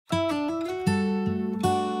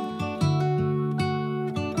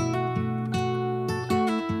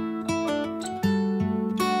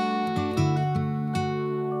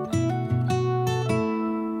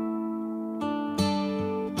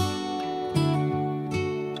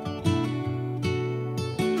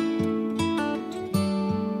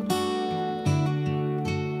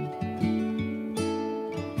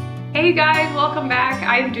Hey guys, welcome back.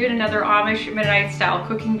 I'm doing another Amish Mennonite style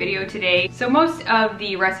cooking video today. So most of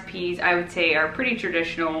the recipes I would say are pretty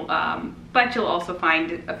traditional, but you'll also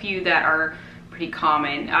find a few that are pretty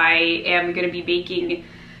common. I am going to be baking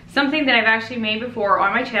something that I've actually made before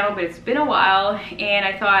on my channel, but it's been a while and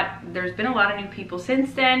I thought there's been a lot of new people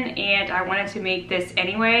since then and I wanted to make this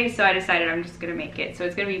anyway, so I decided I'm just going to make it. So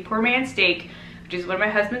it's going to be poor man steak, which is one of my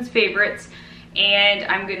husband's favorites, and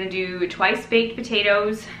I'm going to do twice baked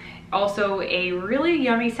potatoes. Also a really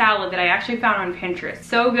yummy salad that I actually found on Pinterest.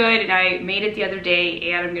 So good, and I made it the other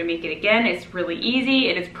day and I'm gonna make it again. It's really easy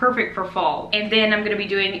and it's perfect for fall. And then I'm gonna be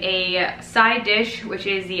doing a side dish, which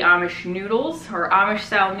is the Amish noodles or Amish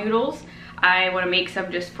style noodles. I wanna make some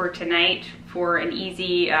just for tonight for an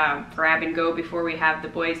easy grab and go before we have the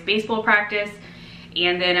boys' baseball practice.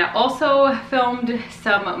 And then I also filmed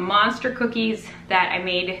some monster cookies that I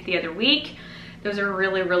made the other week. Those are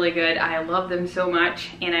really, really good. I love them so much.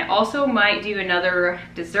 And I also might do another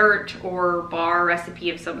dessert or bar recipe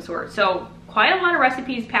of some sort. So quite a lot of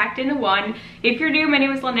recipes packed into one. If you're new, my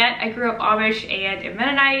name is Lynette. I grew up Amish and a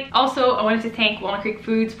Mennonite. Also, I wanted to thank Walnut Creek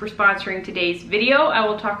Foods for sponsoring today's video. I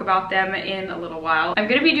will talk about them in a little while. I'm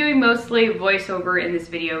gonna be doing mostly voiceover in this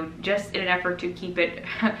video, just in an effort to keep it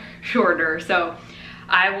shorter. So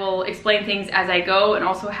I will explain things as I go and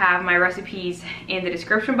also have my recipes in the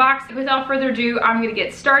description box. Without further ado, I'm gonna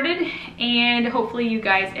get started and hopefully you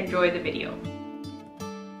guys enjoy the video.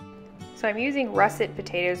 So I'm using russet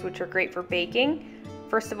potatoes, which are great for baking.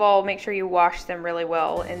 First of all, make sure you wash them really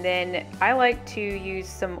well, and then I like to use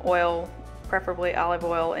some oil, preferably olive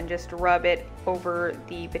oil, and just rub it over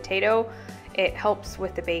the potato. It helps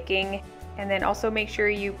with the baking. And then also make sure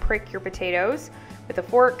you prick your potatoes with a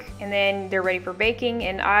fork, and then they're ready for baking.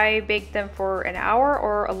 And I bake them for an hour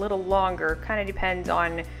or a little longer, kind of depends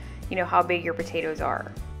on, you know, how big your potatoes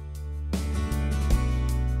are.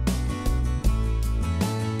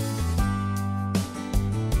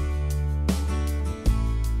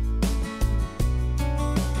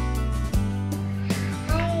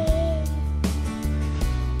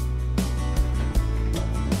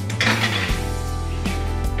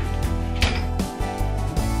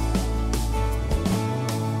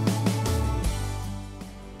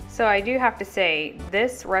 So I do have to say,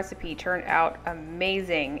 this recipe turned out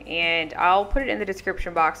amazing, and I'll put it in the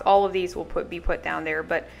description box. All of these will be put down there,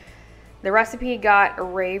 but the recipe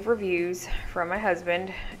got rave reviews from my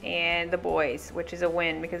husband and the boys, which is a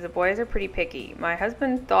win because the boys are pretty picky. My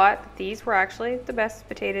husband thought that these were actually the best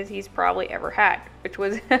potatoes he's probably ever had, which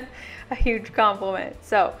was a huge compliment.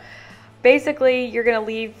 So basically, you're gonna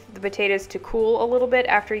leave the potatoes to cool a little bit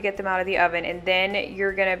after you get them out of the oven, and then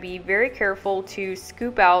you're gonna be very careful to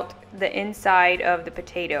scoop out the inside of the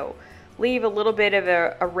potato. Leave a little bit of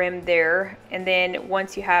a rim there, and then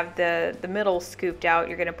once you have the middle scooped out,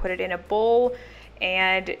 you're gonna put it in a bowl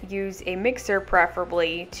and use a mixer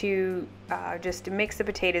preferably to just mix the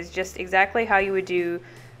potatoes just exactly how you would do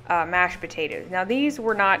mashed potatoes. Now these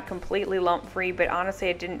were not completely lump free, but honestly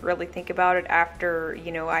I didn't really think about it after,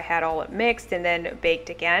 you know, I had all it mixed and then baked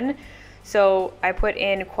again. So I put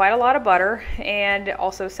in quite a lot of butter and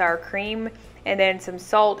also sour cream, and then some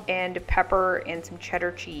salt and pepper and some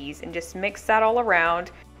cheddar cheese, and just mix that all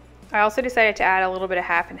around. I also decided to add a little bit of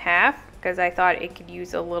half and half because I thought it could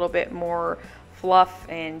use a little bit more fluff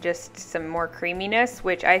and just some more creaminess,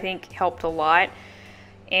 which I think helped a lot.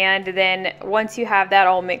 And then once you have that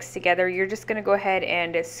all mixed together, you're just gonna go ahead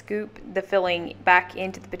and scoop the filling back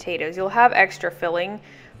into the potatoes. You'll have extra filling,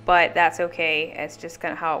 but that's okay. It's just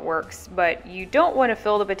kind of how it works. But you don't want to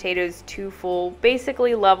fill the potatoes too full.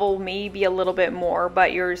 Basically level, maybe a little bit more,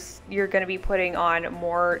 but you're gonna be putting on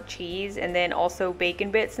more cheese and then also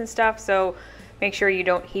bacon bits and stuff. So make sure you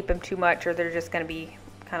don't heap them too much or they're just gonna be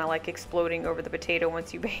kind of like exploding over the potato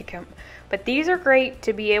once you bake them. But these are great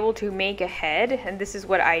to be able to make ahead, and this is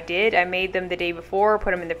what I did. I made them the day before,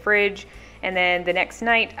 put them in the fridge, and then the next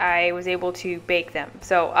night I was able to bake them.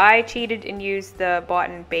 So I cheated and used the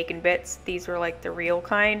bought-in bacon bits. These were like the real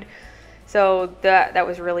kind. So that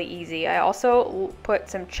was really easy. I also put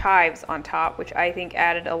some chives on top, which I think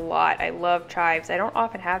added a lot. I love chives. I don't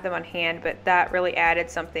often have them on hand, but that really added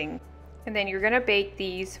something. And then you're gonna bake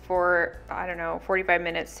these for, I don't know, 45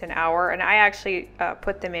 minutes to an hour. And I actually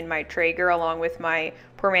put them in my Traeger along with my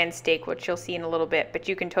poor man steak, which you'll see in a little bit, but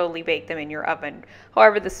you can totally bake them in your oven.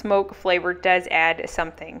 However, the smoke flavor does add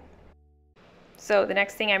something. So the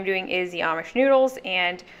next thing I'm doing is the Amish noodles,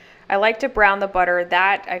 and I like to brown the butter.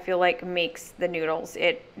 That I feel like makes the noodles.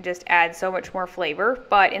 It just adds so much more flavor.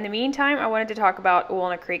 But in the meantime, I wanted to talk about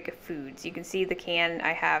Walnut Creek Foods. You can see the can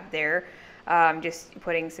I have there. just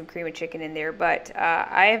putting some cream of chicken in there. But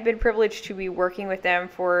I have been privileged to be working with them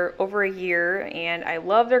for over a year, and I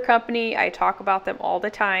love their company. I talk about them all the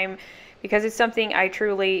time because it's something I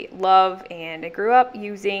truly love and I grew up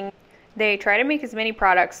using. They try to make as many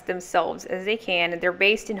products themselves as they can, and they're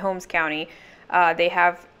based in Holmes County. They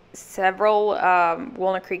have several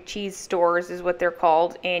Walnut Creek cheese stores is what they're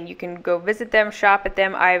called, and you can go visit them, shop at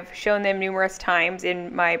them. I've shown them numerous times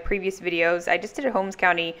in my previous videos. I just did a Holmes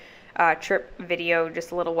County trip video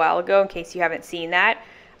just a little while ago in case you haven't seen that.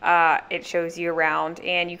 It shows you around,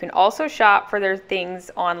 and you can also shop for their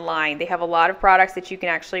things online. They have a lot of products that you can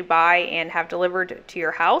actually buy and have delivered to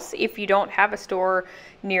your house if you don't have a store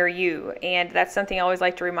near you. And that's something I always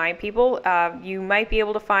like to remind people. You might be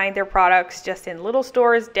able to find their products just in little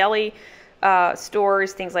stores, deli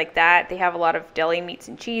stores, things like that. They have a lot of deli meats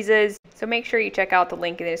and cheeses. So make sure you check out the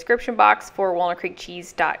link in the description box for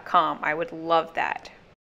walnutcreekcheese.com. I would love that.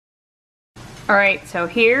 Alright, so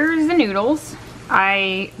here's the noodles.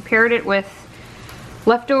 I paired it with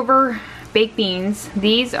leftover baked beans.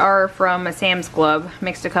 These are from a Sam's Club.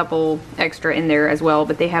 Mixed a couple extra in there as well,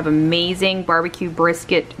 but they have amazing barbecue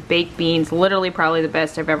brisket baked beans. Literally probably the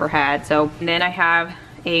best I've ever had. So, and then I have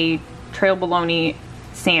a trail bologna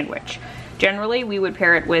sandwich. Generally, we would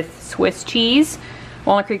pair it with Swiss cheese.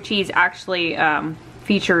 Walnut Creek cheese actually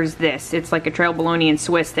features this. It's like a trail bologna and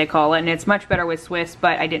Swiss, they call it, and it's much better with Swiss,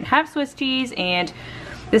 but I didn't have Swiss cheese, and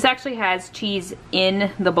this actually has cheese in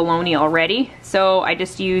the bologna already, so I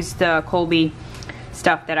just used the Colby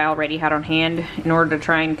stuff that I already had on hand in order to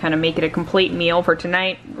try and kind of make it a complete meal for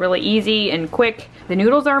tonight. Really easy and quick. The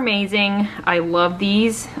noodles are amazing. I love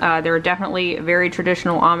these. They're definitely a very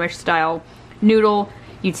traditional Amish style noodle.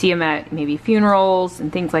 You'd see them at maybe funerals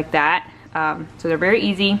and things like that. So they're very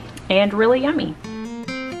easy and really yummy.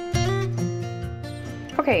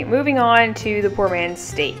 Okay, moving on to the poor man's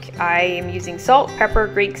steak. I am using salt, pepper,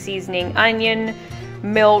 Greek seasoning, onion,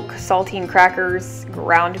 milk, saltine crackers,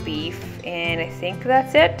 ground beef, and I think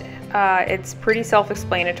that's it. It's pretty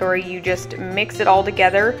self-explanatory. You just mix it all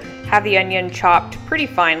together, have the onion chopped pretty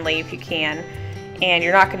finely if you can, and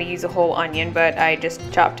you're not going to use a whole onion, but I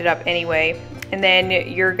just chopped it up anyway. And then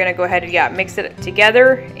you're going to go ahead and mix it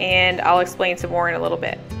together, and I'll explain some more in a little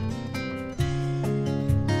bit.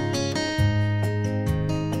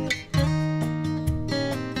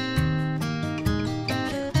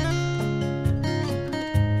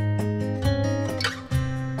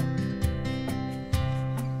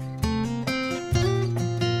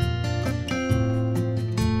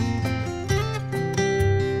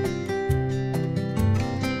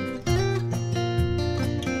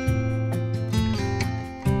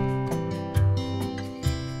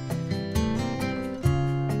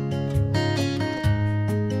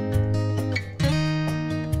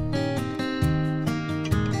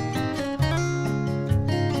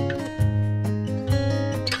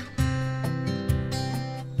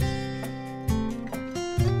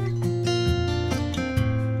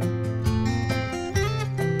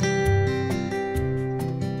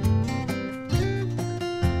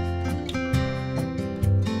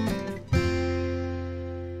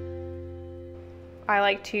 I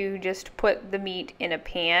like to just put the meat in a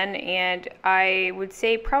pan, and I would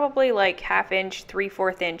say probably like 1/2 inch,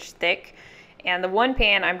 3/4 inch thick. And the one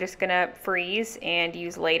pan I'm just gonna freeze and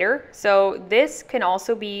use later. So this can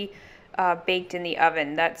also be baked in the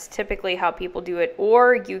oven. That's typically how people do it.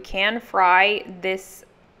 Or you can fry this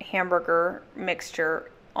hamburger mixture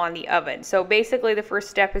on the oven. So basically the first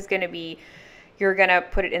step is gonna be you're gonna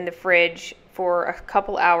put it in the fridge for a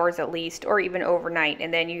couple hours at least, or even overnight,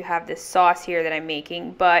 and then you have this sauce here that I'm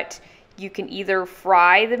making. But you can either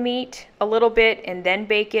fry the meat a little bit and then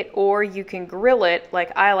bake it, or you can grill it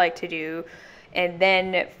like I like to do and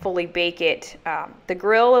then fully bake it. The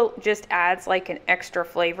grill just adds like an extra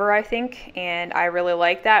flavor, I think, and I really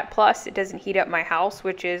like that. Plus it doesn't heat up my house,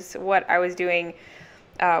 which is what I was doing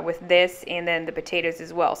with this, and then the potatoes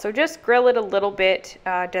as well. So just grill it a little bit.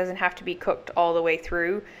 Doesn't have to be cooked all the way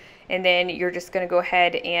through. And then you're just going to go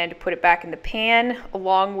ahead and put it back in the pan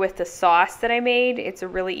along with the sauce that I made. It's a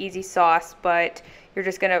really easy sauce, but you're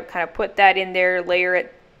just going to kind of put that in there, layer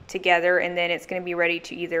it together, and then it's going to be ready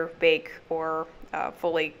to either bake or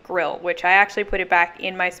fully grill, which I actually put it back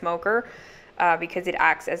in my smoker because it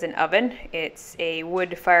acts as an oven. It's a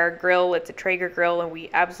wood fire grill. It's a Traeger grill, and we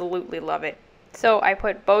absolutely love it. So I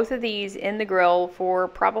put both of these in the grill for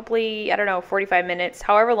probably, I don't know, 45 minutes,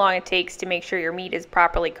 however long it takes to make sure your meat is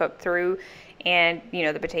properly cooked through and, you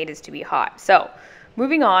know, the potatoes to be hot. So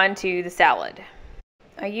moving on to the salad.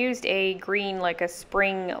 I used a green, like a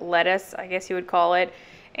spring lettuce, I guess you would call it,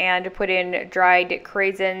 and put in dried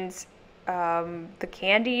craisins, the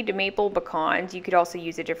candied maple pecans. You could also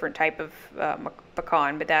use a different type of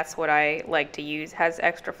pecan, but that's what I like to use. Has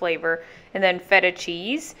extra flavor. And then feta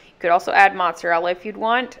cheese. You could also add mozzarella if you'd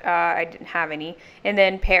want. I didn't have any. And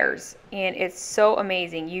then pears. And it's so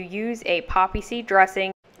amazing. You use a poppy seed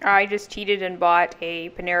dressing. I just cheated and bought a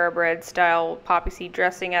Panera Bread style poppy seed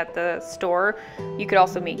dressing at the store. You could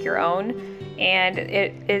also make your own, and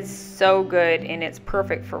it is so good, and it's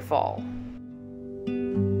perfect for fall.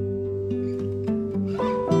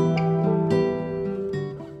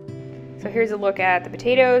 So here's a look at the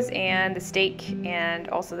potatoes and the steak and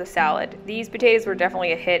also the salad. These potatoes were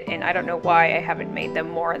definitely a hit, and I don't know why I haven't made them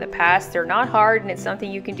more in the past. They're not hard, and it's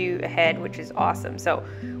something you can do ahead, which is awesome. So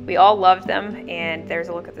we all loved them, and there's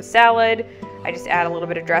a look at the salad. I just add a little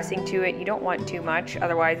bit of dressing to it. You don't want too much,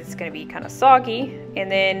 otherwise it's going to be kind of soggy.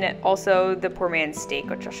 And then also the poor man's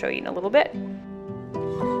steak, which I'll show you in a little bit.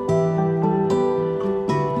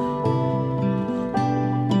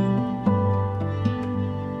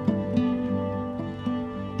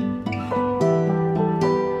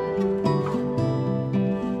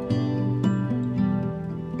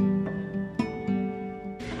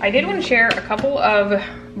 I did want to share a couple of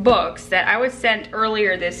books that I was sent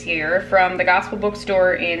earlier this year from the Gospel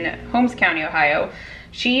Bookstore in Holmes County, Ohio.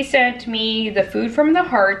 She sent me the Food from the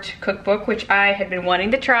Heart cookbook, which I had been wanting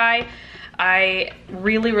to try. I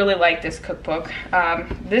really, really like this cookbook.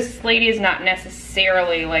 This lady is not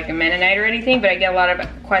necessarily like a Mennonite or anything, but I get a lot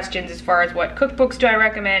of questions as far as what cookbooks do I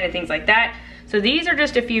recommend and things like that. So these are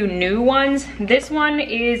just a few new ones. This one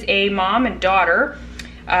is a mom and daughter.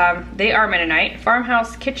 They are Mennonite.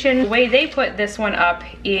 Farmhouse Kitchen. The way they put this one up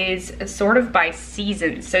is sort of by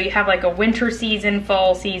seasons. So you have like a winter season,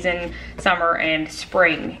 fall season, summer, and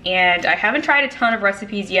spring. And I haven't tried a ton of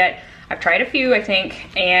recipes yet. I've tried a few, I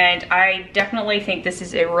think, and I definitely think this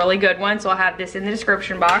is a really good one. So I'll have this in the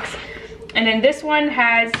description box. And then this one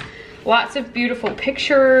has lots of beautiful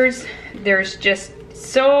pictures. There's just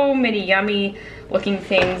so many yummy looking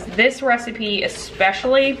things. This recipe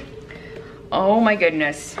especially, oh my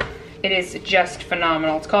goodness, it is just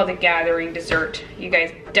phenomenal. It's called the Gathering Dessert. You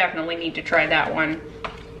guys definitely need to try that one.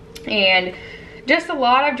 And just a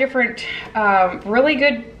lot of different really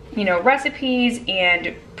good, you know, recipes,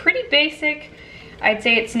 and pretty basic. I'd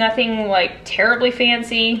say it's nothing like terribly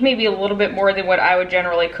fancy, maybe a little bit more than what I would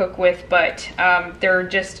generally cook with, but there are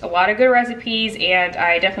just a lot of good recipes, and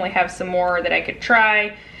I definitely have some more that I could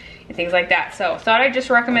try and things like that. So thought I'd just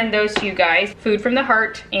recommend those to you guys. Food from the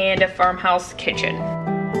Heart and a Farmhouse Kitchen.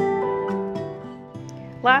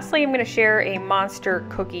 Lastly, I'm going to share a monster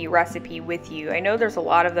cookie recipe with you. I know there's a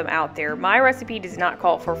lot of them out there. My recipe does not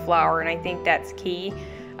call for flour, and I think that's key.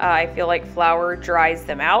 I feel like flour dries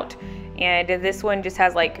them out. And this one just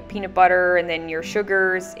has like peanut butter and then your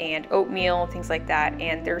sugars and oatmeal, things like that.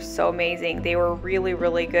 And they're so amazing. They were really,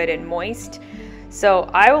 really good and moist. So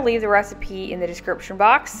I will leave the recipe in the description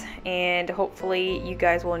box, and hopefully you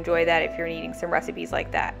guys will enjoy that if you're needing some recipes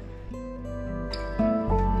like that.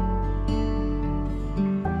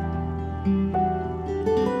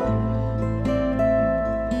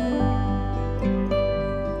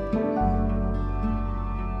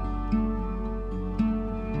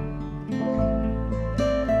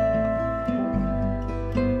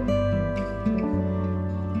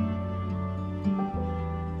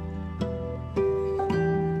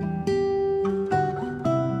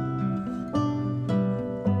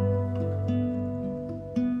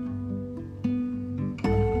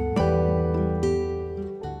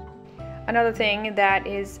 Another thing that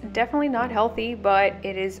is definitely not healthy, but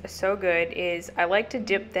it is so good, is I like to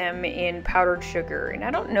dip them in powdered sugar. And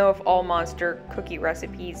I don't know if all monster cookie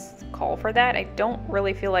recipes call for that. I don't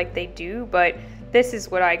really feel like they do, but this is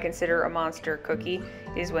what I consider a monster cookie,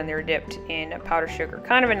 is when they're dipped in powdered sugar.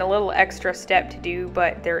 Kind of a little extra step to do,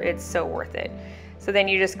 but it's so worth it. So then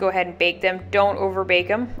you just go ahead and bake them. Don't over bake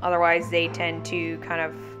them, otherwise they tend to kind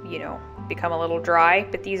of, you know, become a little dry.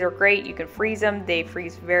 But these are great. You can freeze them. They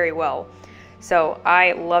freeze very well. So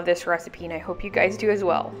I love this recipe, and I hope you guys do as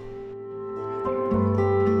well.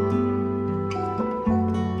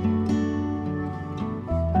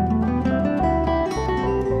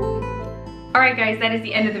 Alright guys, that is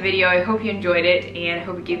the end of the video. I hope you enjoyed it, and I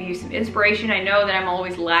hope it gave you some inspiration. I know that I'm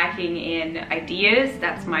always lacking in ideas.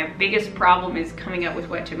 That's my biggest problem, is coming up with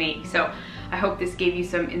what to make. So I hope this gave you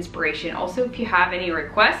some inspiration. Also, if you have any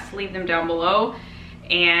requests, leave them down below,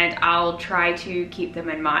 and I'll try to keep them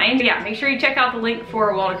in mind. But yeah, make sure you check out the link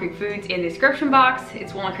for Walnut Creek Foods in the description box.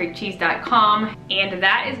 It's walnutcreekcheese.com, and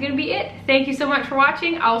that is gonna be it. Thank you so much for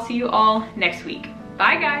watching. I'll see you all next week.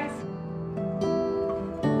 Bye guys.